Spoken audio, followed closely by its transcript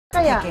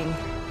Kaya, picking.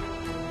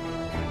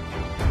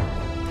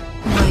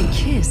 My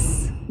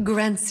kiss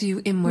grants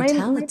you may tank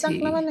immortality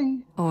naman eh.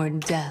 or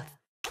death.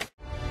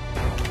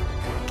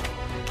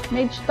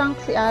 Mage tank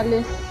si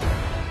Alice.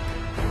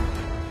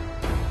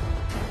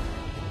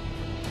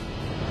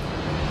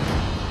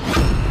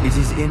 It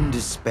is in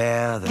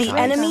despair that The I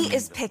enemy stand.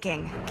 is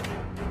picking.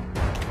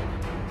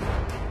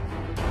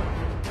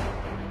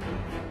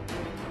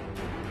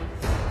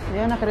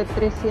 Ayan,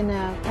 nakaretreat si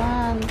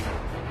Natan.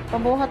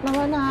 Pabuhat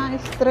naman na,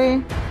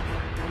 Estre.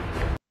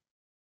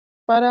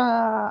 Para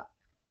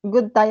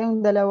good tayong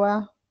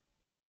dalawa.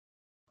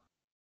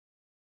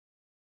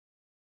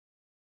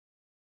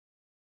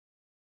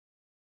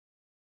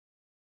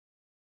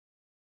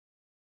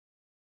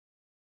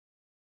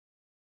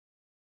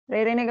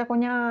 Ririnig ako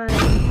niyan.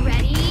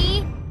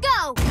 Ready, go!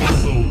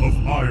 Muscle of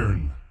iron.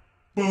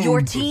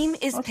 Your team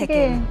is O sige,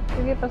 picking.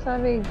 sige pa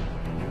Savage.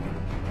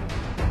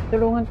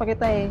 Tulungan pa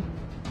kita eh.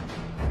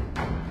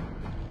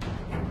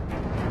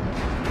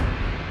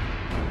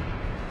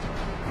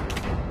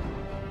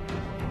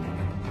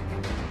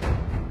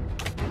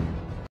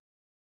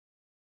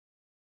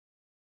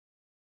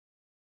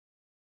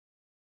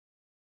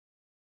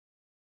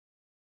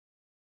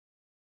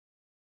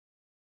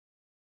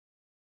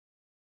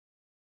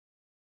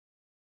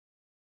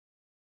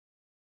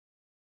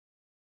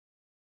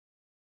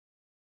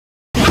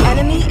 The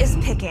enemy is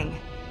picking.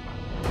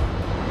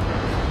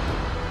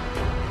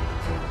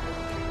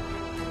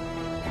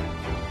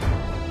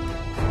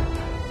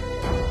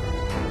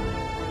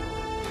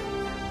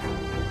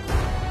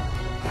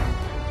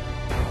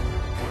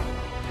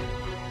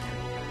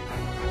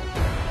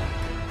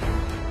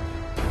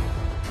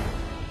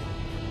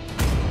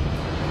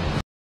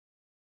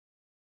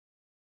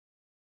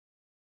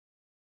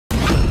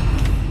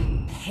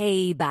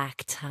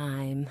 Payback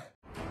time.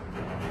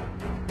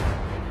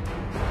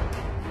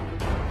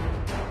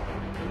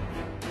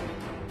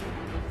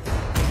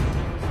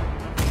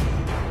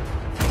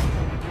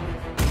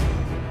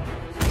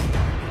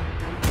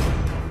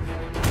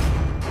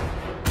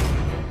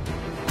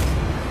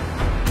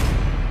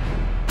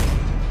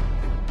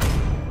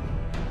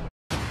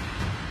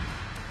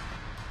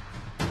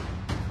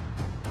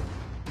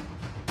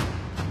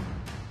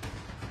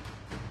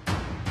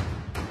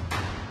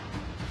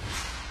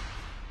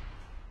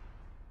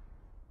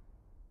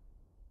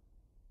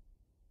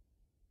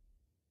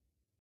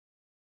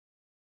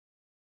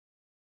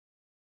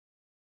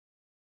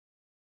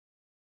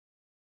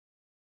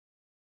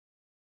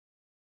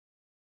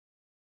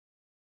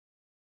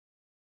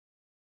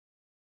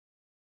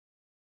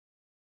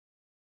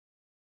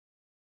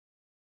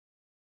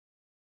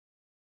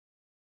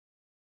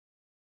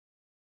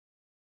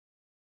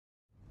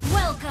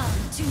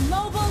 Welcome to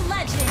Mobile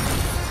Legends!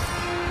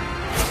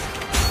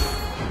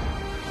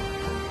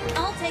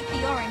 I'll take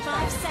the orange.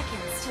 5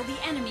 seconds till the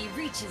enemy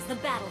reaches the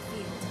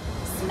battlefield.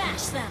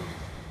 Smash them!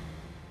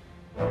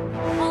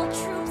 All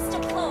troops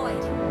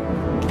deployed!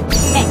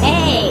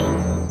 Hey,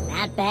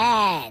 not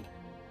bad.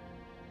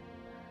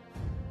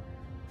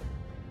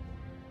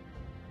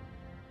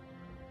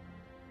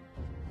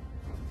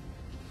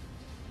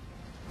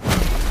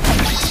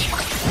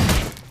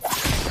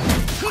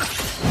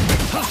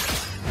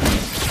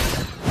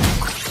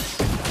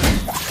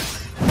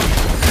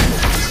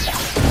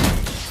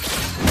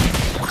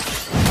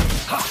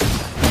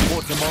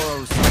 For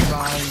tomorrow's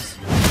sunrise,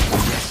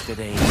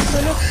 yesterday's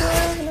Hulog siya,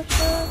 hulog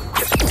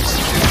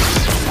siya.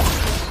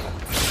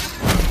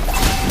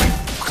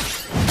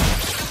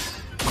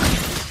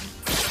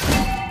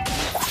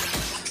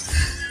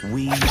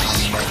 we are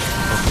meant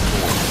for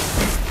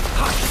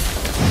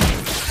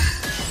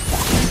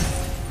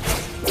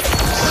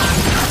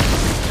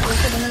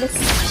Gusto bumalis.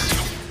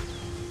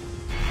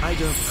 I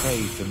don't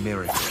pray for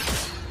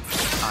miracles.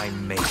 I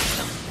make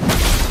them.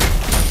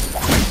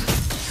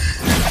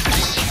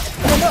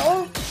 Talaga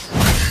oh.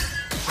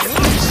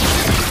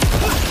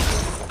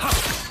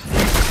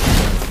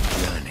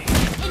 Journey.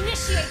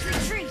 Initiate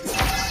retreat!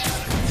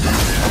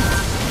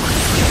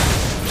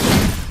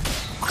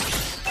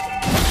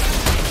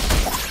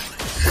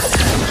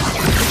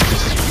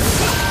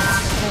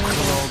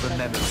 For all the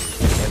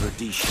memories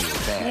Eruditio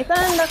bear.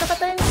 Natan, baka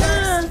patayin ka.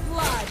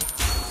 Blood!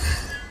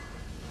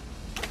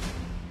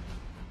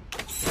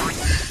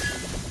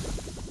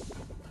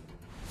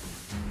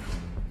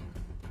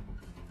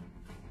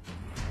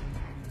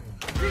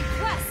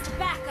 Request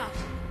backup!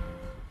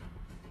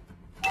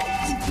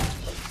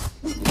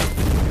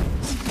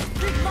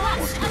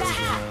 Request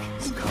attack!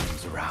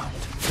 Comes around.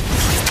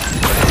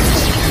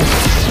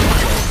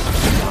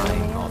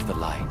 Dying of the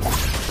light.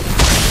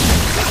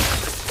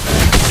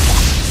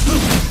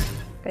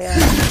 Kaya,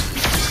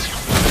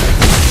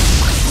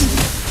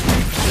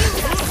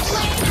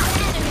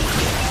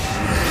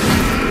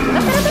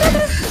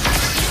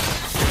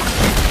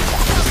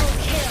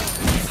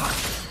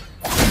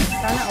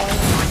 sana all.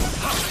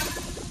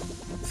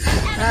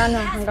 Ano,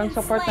 hanggang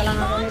support na lang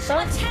ako nito.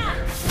 Attack!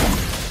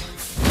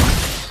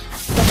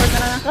 Support na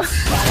lang ako.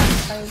 Wala na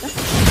tayo dyan.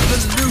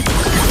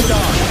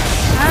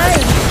 Ay!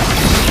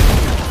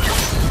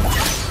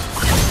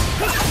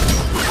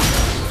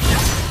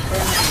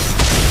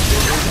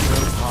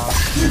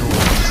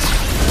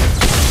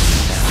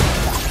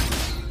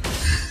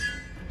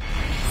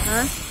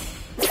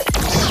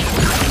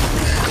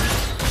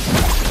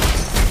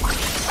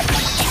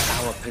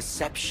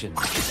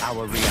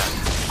 our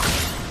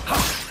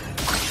reality.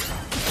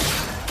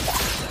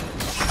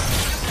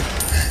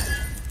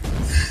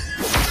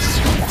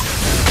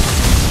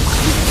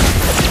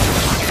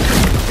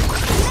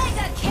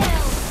 Mega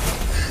kill.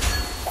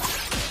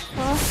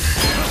 Oh.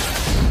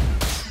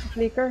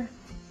 Flicker.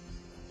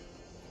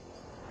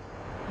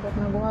 Ba't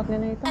nabuhat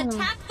nila ito, no?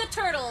 Attack the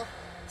turtle.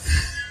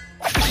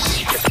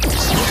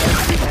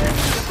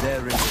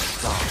 There is a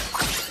star.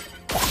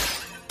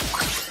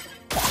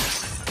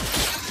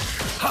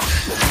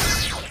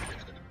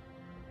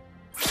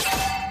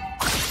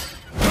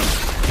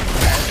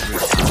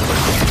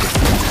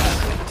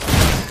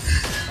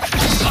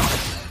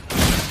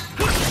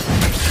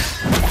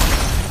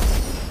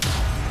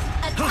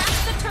 Attack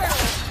the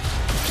turtle.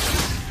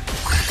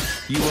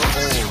 You are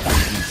all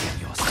repeating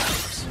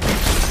yourselves.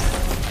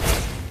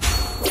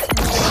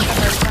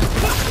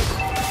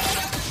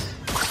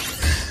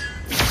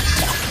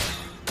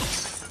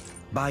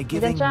 By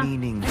giving siya.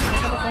 meaning to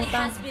Ally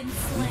has been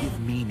slain. give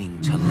meaning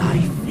to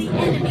life. The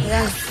enemy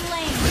Ayan. has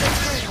slain the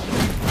turtle.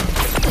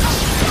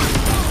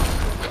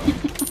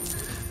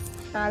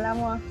 Kala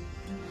mo, ah.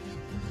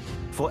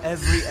 For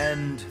every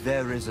end,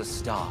 there is a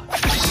start.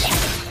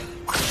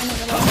 Ano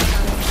ba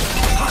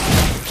lang?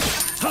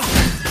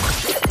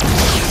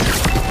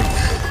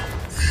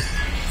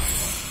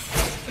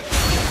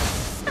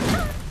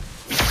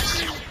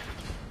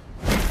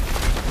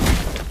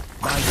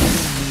 By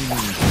giving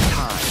meaning to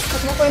time,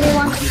 Ba't mo ko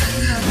iniwanan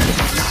kanina?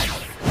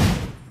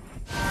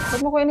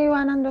 Ba't mo ko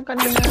iniwanan doon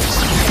kanina?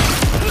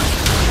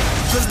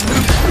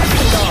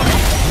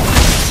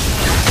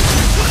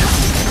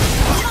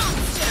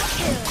 Monster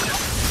kill.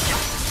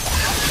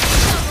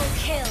 Double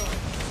kill.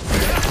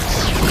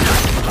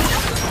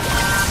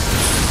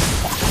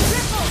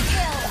 Triple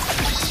kill.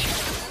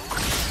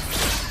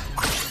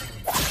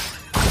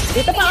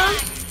 Dito pa, ah.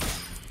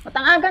 Ba't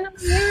ang aga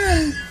naman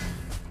yan?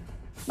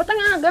 Ba't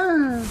ang aga?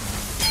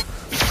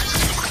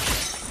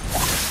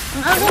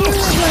 Ang aga mo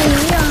naman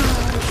yan.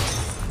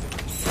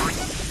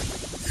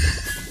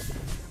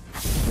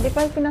 Hindi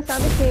pa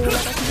pinasabi si wala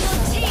ka Your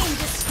sinasabi. team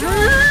destroyed.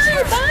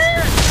 Ay! Pa!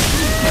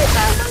 Ay!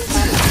 Tabang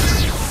pa!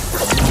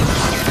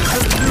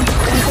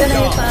 Thank you,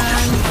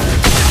 Natan.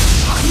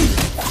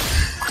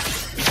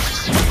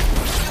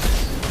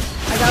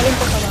 Agawin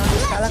ko pa ba?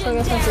 Kala ko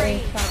yung sa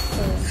playing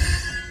factor.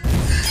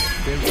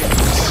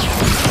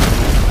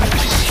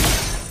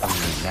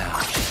 only now.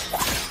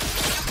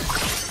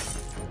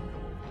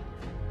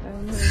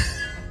 Ayun eh.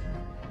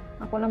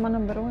 Ako naman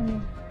number 1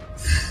 eh.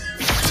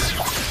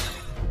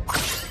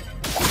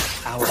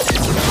 Our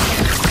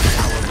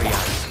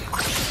reality.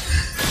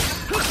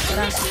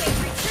 Tara.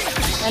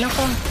 Ano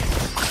ko?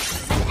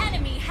 An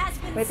enemy has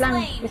been Wait lang.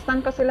 slain. Istan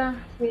ko sila.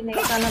 Si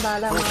Natan na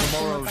bala. For Mga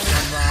tomorrow's sumakay.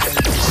 sunrise,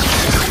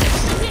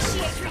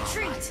 Initiate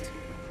retreat.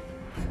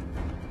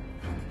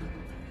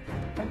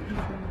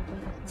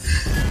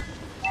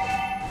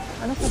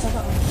 Ano sa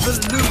baba? Oh?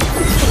 salute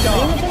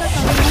Ayun na sila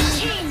sabi mo.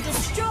 Team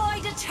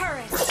destroyed a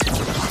turret.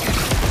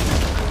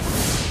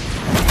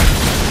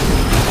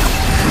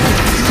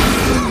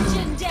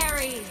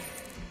 Legendary.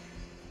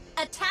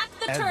 Attack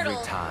the Every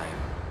turtle. time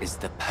is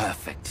the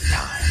perfect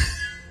time.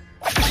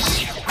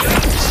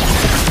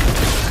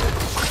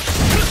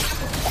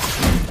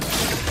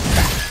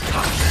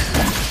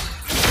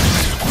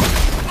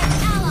 An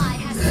ally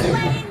has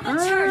slain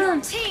the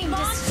turtle. Team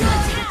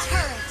destroyed the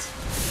turret.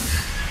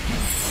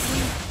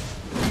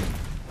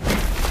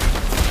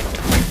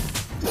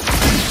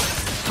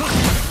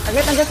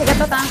 Agad, nandiyan si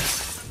Gatot ah.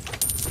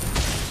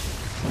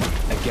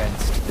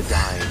 Against the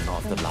dying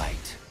of the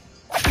light.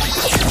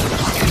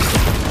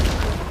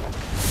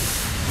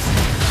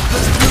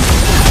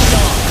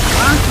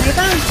 Ah,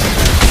 Natan!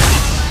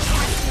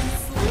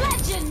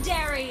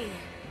 Legendary.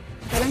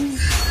 Kailan yun?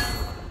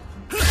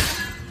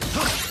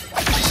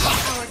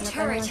 Our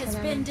turret has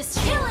been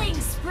killing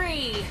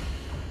spree.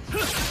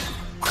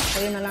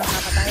 Kayo na lang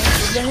kapatay.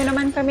 Bigyan nyo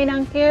naman kami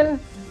ng kill.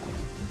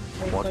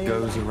 What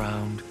goes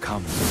around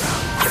comes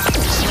around.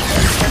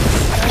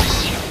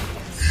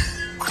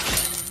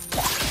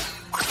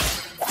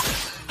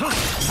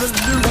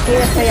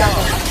 Kaya kaya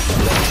ako.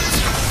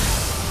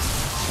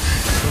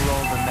 For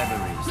all the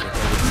memories that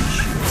they will teach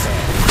you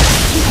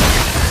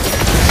there.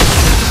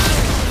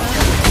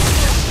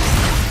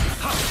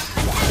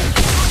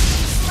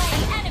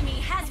 Slain enemy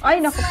has been Ay,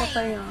 naku po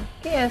slain. tayo.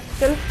 KS,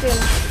 kill.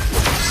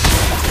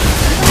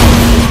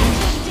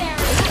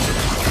 Legendary.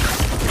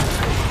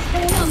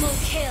 Double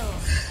kill.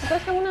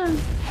 Atras ka muna.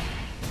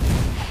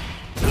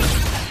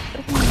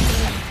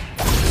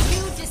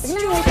 You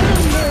Tignan destroyed mo, the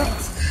tignan mo.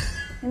 turret.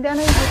 Hindi,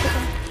 ano yung dito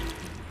ko?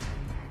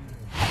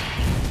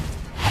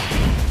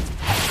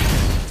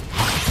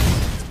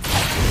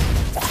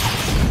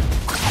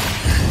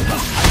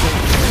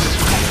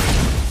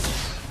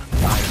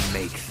 I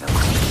make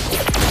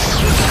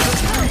them.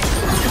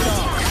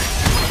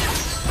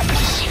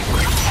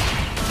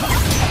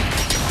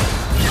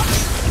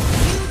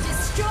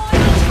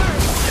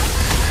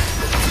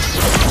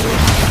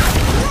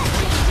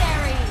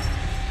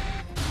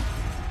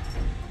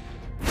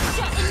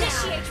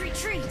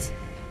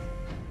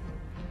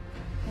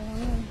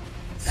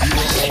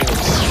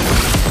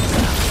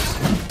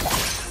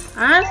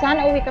 Ah, San?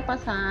 Uwi ka pa,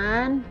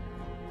 San?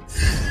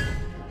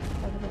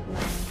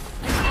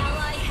 An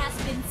ally has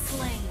been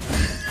slain.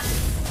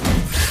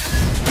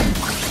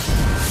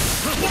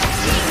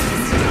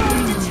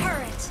 Destroyed a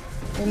turret.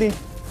 Uli.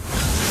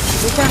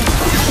 Bisa.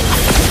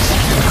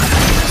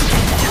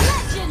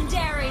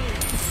 Legendary.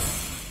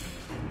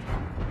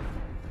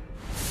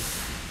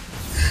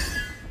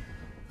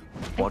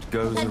 What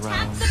goes Attack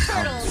around the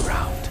turtle. comes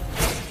around.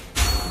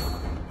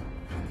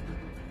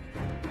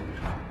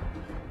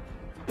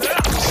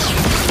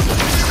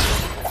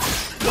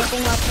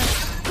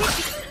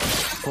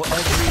 For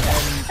every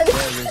end,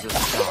 there is a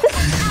start.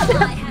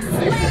 Ally has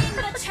slain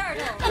the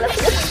turtle.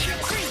 Initiate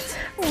retreat.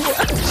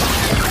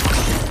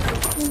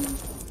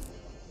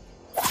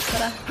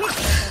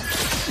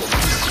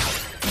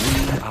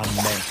 We are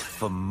meant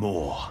for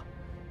more.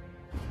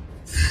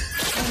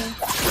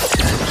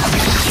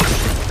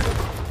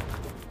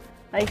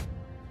 Ay.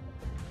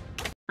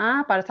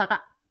 Ah, para sa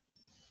ka.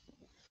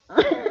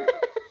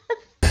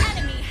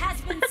 Enemy has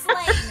been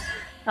slain.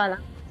 Kala.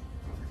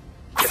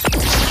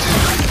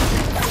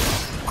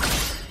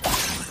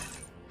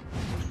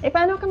 Eh,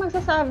 paano ka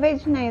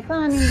magsa-savage na ito?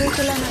 Hindi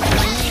sila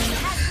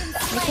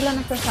hindi sila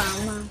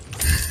nagsasama.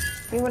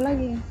 Eh, wala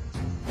eh.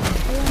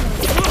 Ayan.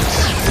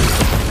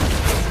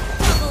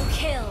 Double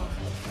kill.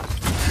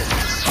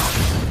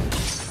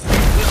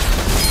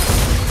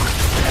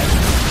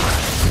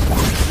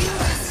 You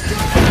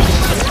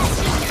destroyed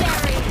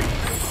legendary.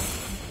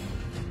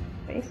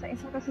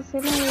 Isa-isa kasi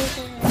sila eh.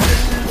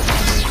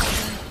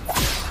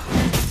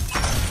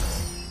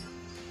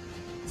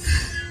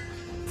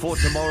 For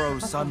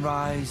tomorrow's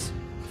sunrise,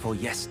 for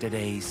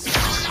yesterday's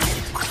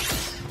starlight.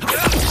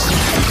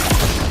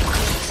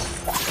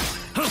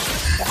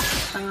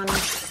 Tanga na.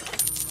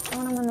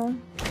 Tanga naman nun.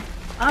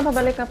 Ah,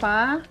 babalik ka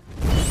pa?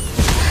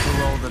 For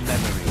all the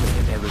memories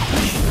that there was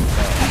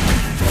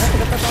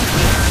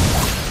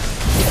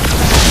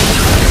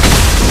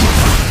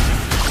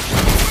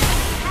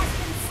Has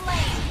been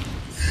slain.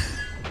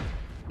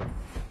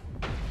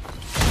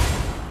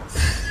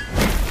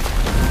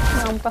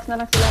 Naampas na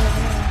lang sila na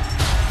ano.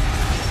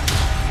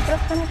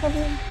 Trust ka na pa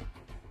din.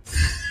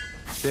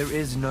 There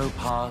is no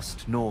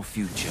past nor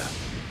future,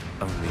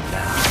 only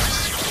now.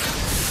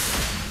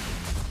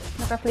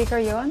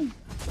 Naka-flicker yun.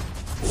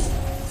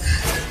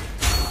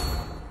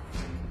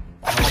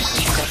 Our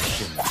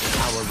perception is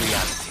our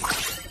reality.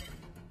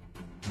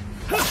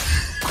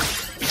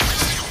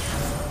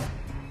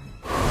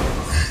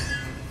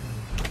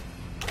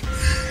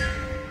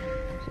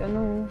 Si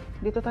ano,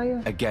 dito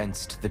tayo.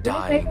 Against the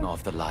dying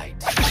of the light.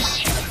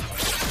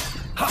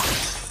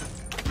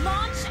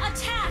 Launch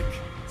attack.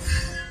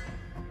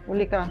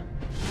 Uli ka. An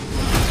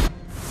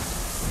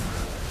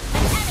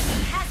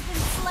enemy has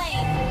been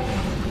slain.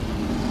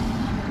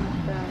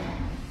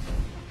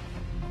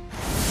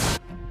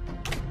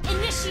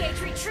 Initiate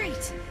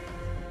retreat.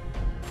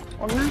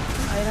 Huwag na.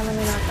 Ayaw naman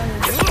ni Natan.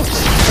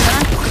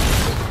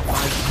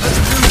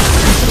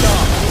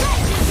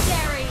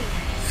 Legendary.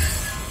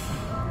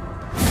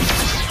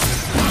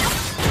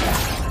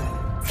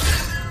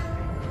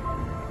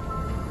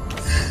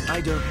 I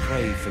don't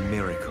pray for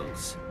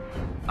miracles.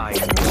 I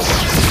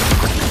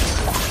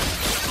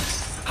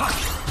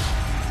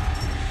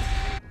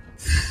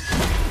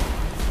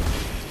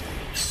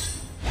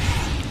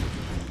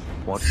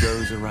What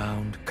goes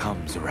around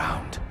comes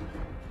around.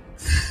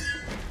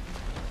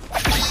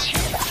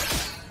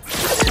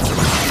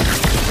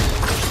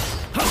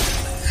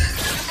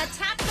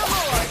 Attack the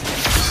Lord.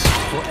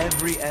 For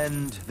every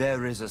end,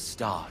 there is a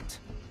start.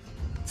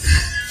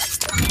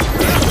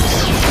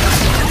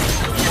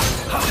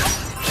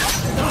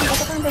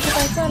 All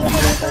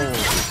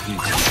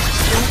repeated.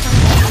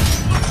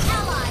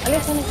 Ally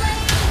has slain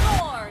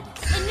Lord.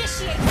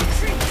 Initiate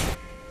retreat.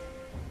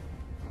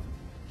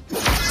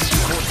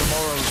 For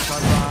tomorrow's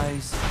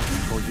sunrise,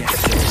 for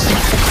yesterday's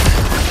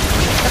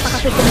Kata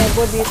kasi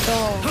tumubo dito.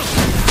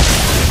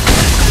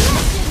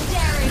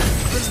 Legendary.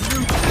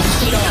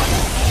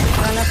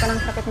 Wala pa ng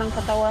sakit ng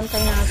katawan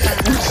kay Natan.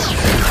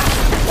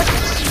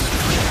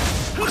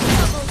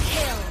 Double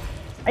kill.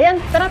 Ayan,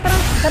 tara, tara.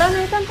 Tara,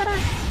 Natan, tara.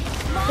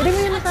 Pwede mo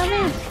yun na sa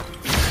amin.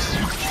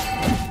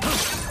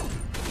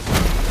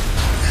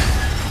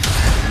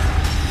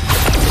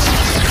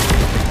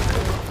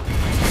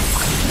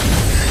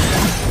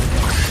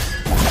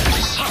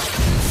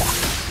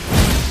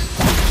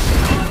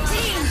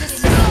 Team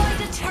destroyed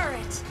a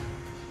turret.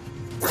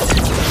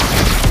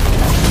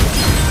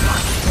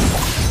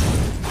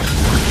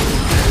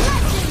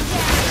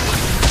 Legendary.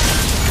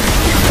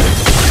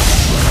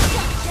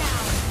 Shut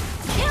down.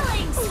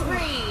 Killing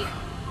spree.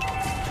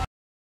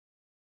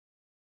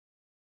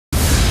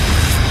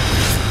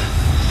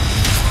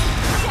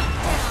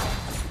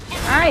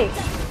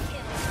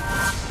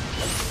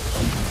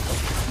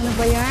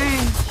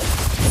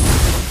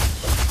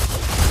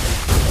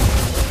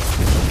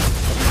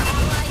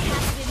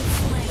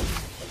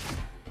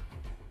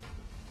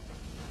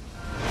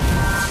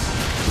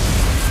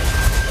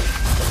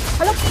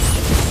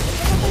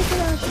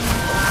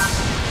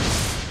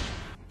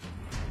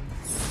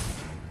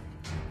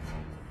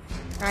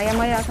 Kaya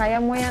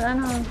mo yan,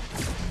 ano.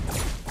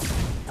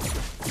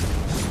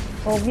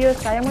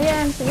 Obvious, kaya mo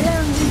yan. Sige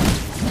lang.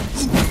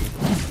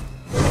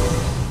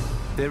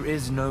 There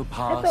is no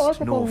past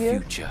also nor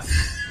obvious. future,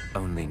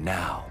 only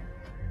now.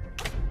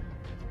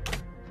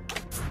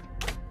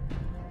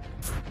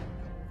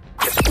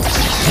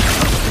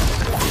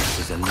 This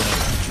is a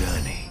long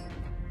journey.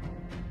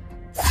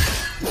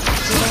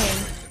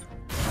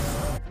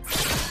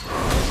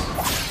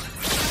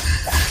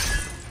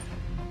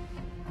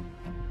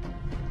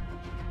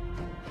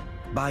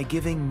 By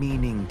giving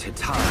meaning to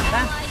time,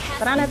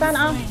 Tara, Natan,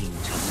 oh. meaning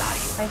to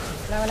life. Ay,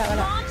 wala.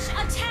 Launch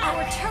attack!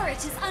 Our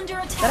turret is under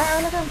Tara,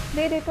 attack! Natan.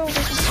 Dito. For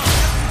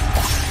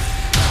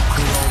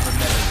all the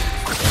memories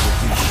that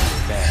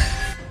Erudition bears.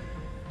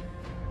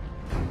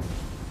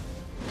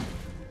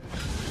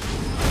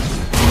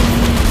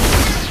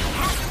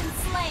 Has been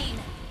slain!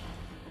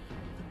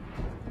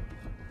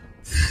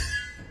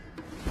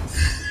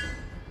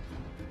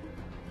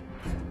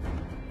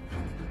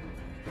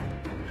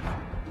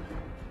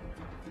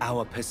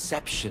 Our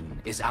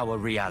perception is our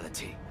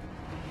reality.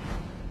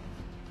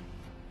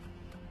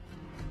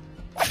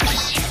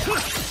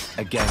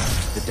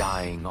 Against the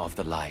dying of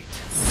the light.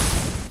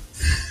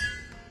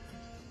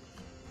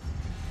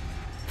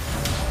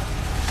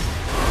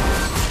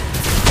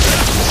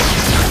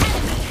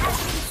 Has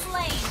been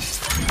slain!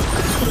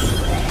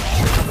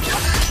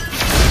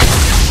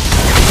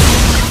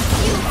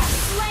 You have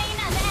slain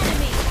an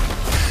enemy!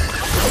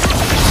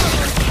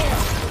 Double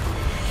kill!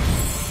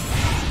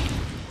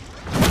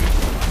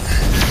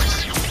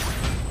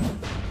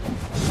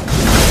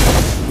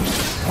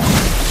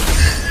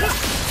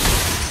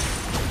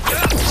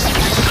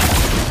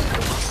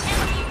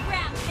 Enemy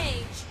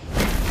rampage!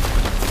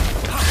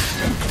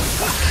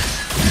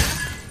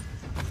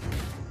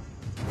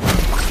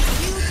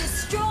 You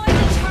destroyed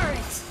a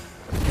turret!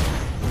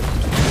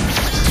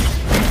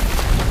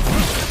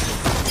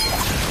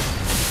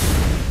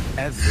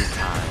 Every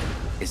time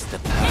is the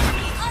perfect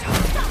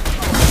time.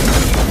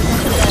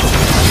 Unstoppable!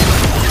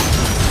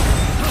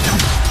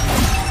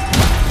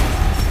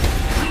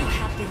 You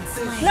have been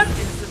slain.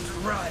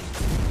 Isn't right.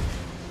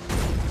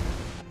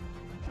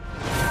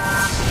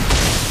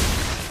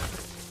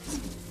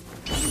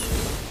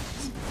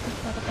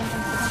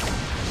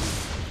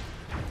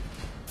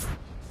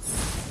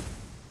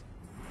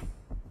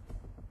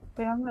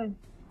 Kaya nga eh.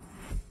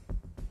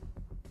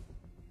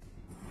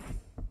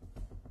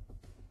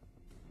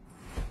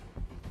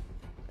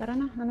 Tara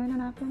na, ano na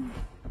natin.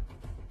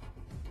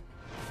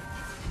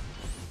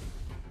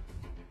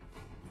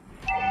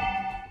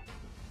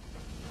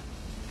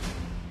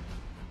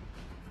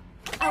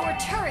 Our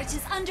turret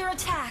is under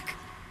attack.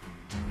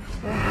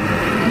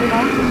 Ano ba?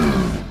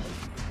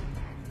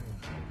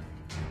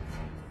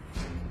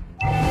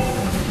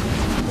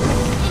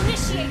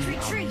 Initiate Are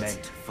retreat.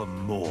 meant for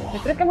more.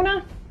 Retreat ka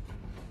muna.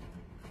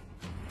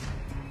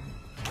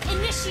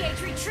 Initiate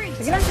retreat.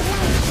 Sige lang.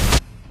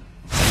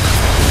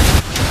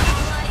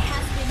 Ally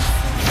has been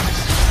slain.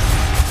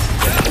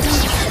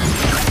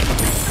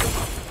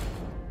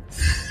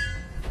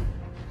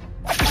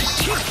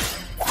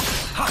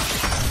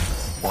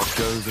 What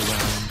goes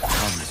around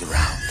comes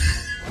around.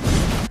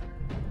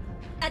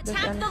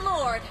 Attack the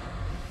Lord.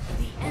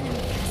 The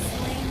enemy has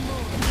slain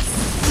Lord.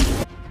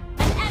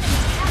 An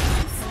enemy has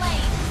been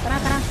slain.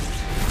 Tara.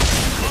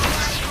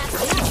 Ally has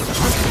been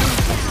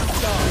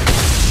down.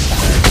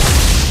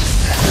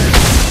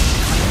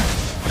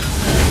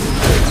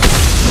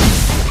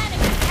 An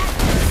enemy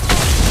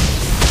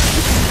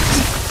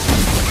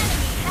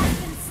has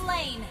been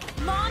slain.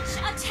 Launch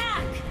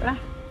attack. Tara.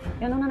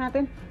 Yan na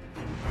natin.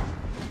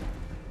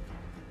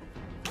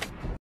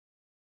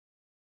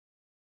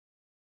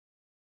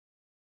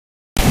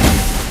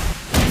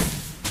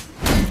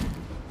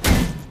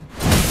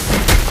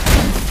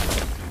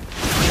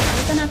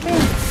 Dito natin.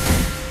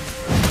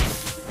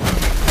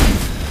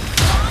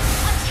 Launch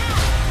attack.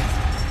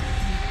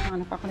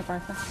 Hanap ako ni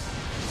Parsa.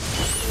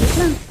 Wait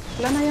lang.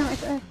 Wala na yung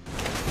SS.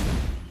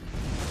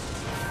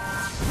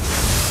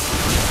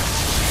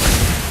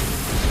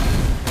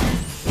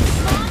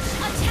 Launch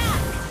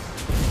attack.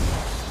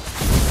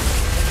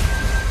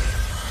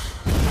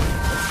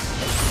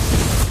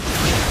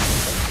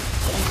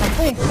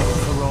 Ako eh.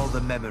 For all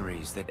the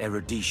memories that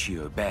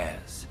Eruditio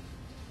bears.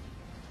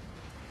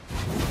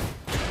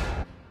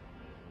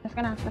 Tas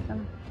ka na.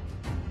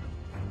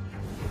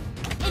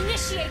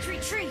 Initiate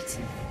retreat.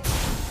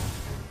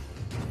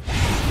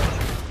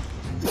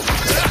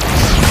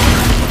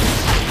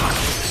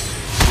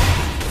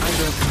 I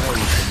don't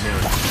pray for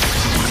miracles.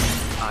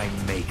 I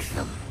make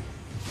them.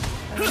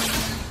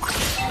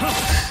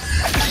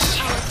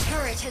 Our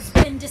turret has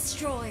been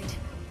destroyed.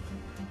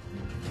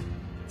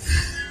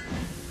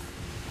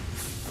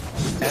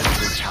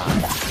 Every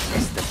time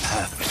is the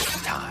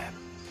perfect time.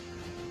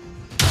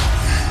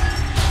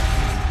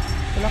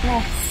 Tulak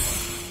mo.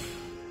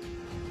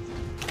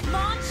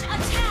 Launch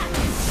attack.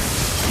 You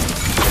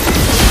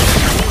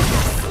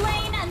have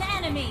slain an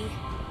enemy.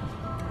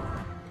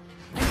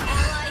 An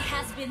ally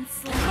has been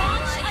slain.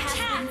 Launch attack.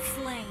 Has been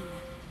slain.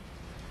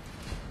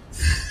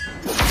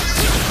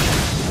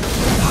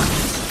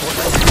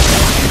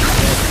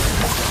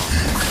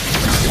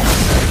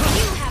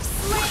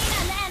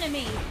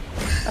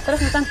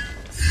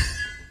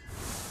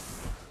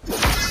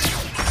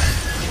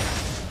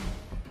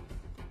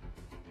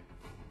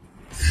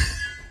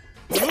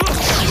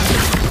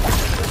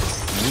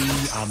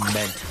 are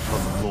meant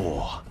for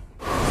more.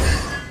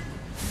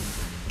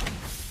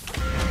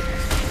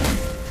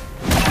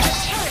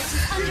 Turret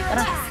is under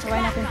Tara, attack. sabay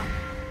natin.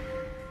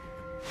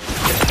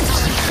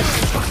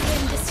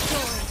 Been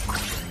destroyed.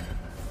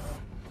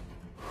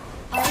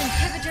 Our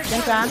inhibitor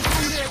Yan turret ka? is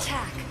under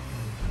attack.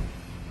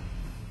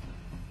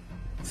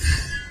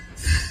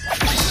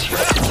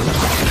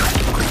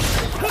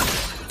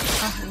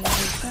 Ah,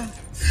 hindi ka.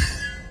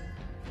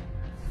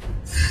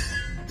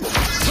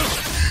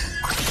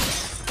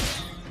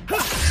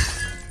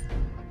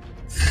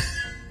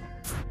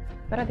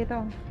 Tara dito.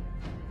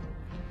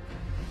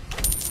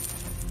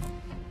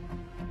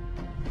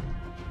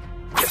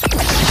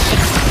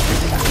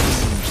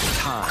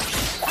 Time.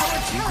 Our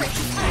turret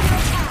is under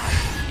attack.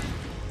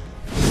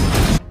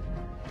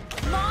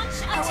 Launch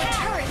attack. Our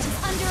turret is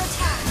under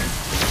attack.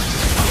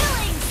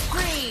 Killing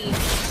spree.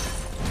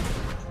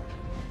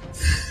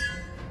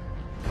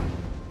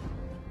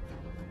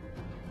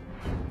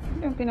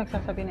 Yung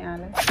pinagsasabi ni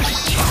Alex.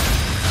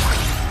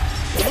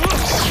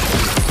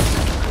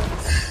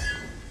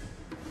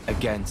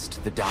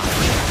 Against the dying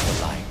of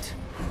the light.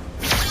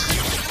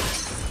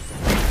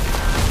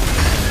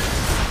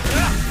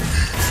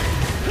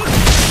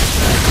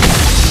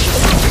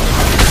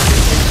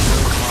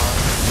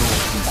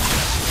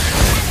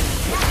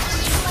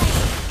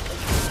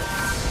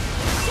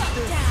 Shut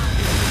down.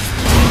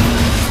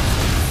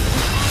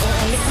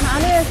 Oh, ulit ka na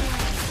Alex.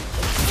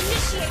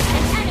 Initiate.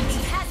 An enemy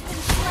has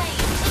been slain.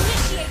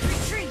 Initiate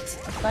retreat.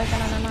 Patay ka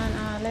na naman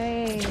Alex.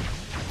 Ally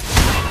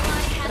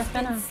has Atras ka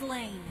na. been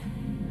slain.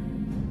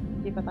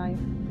 Hindi pa tayo.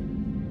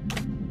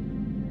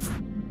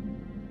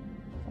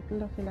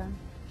 Tatlo sila.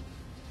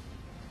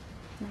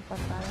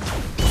 Napatay.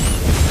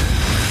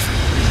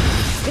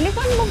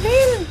 Bilisan mo,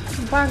 Bill!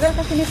 Bagal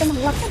kasi nito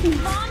maglakad eh.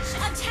 Launch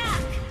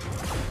attack.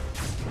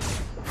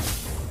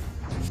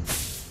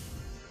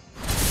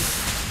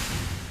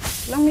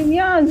 Lang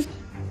minions!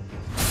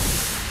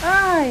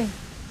 Ay!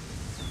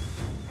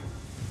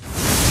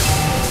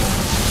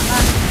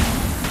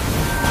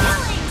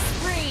 Killing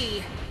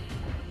spree.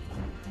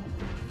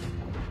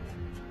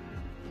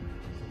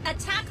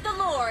 Attack the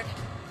Lord.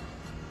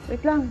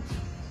 Wait lang.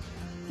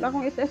 Wala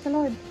akong SS sa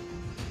Lord.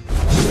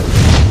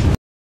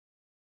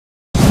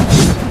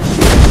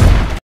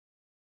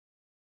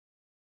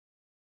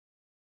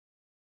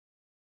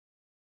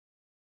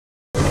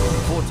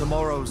 For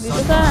tomorrow's Dito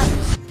sa...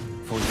 sunrise.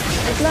 For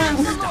Wait lang.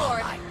 The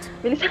Lord.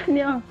 Bilisan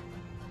niyo.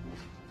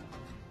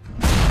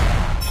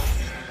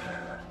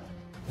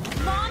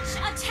 Launch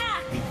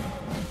attack.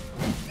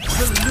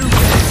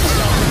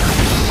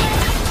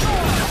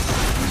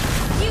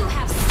 You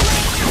have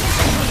slain an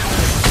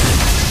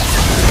enemy.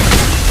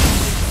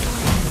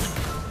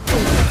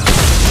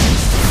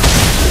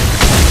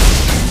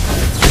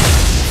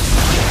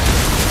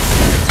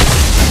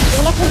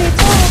 Tulak mo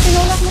dito.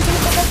 Tinulak mo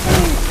dito kasi.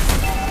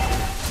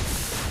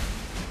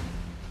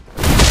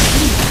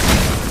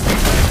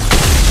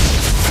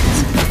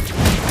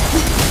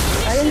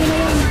 Ayun din na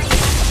yun.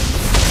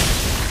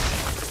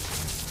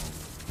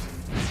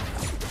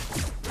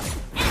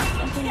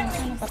 Kasi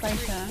napatay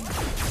siya.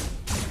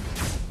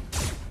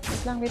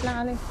 Wait lang,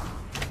 Alex.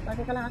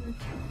 Lagi ka lang, Alex.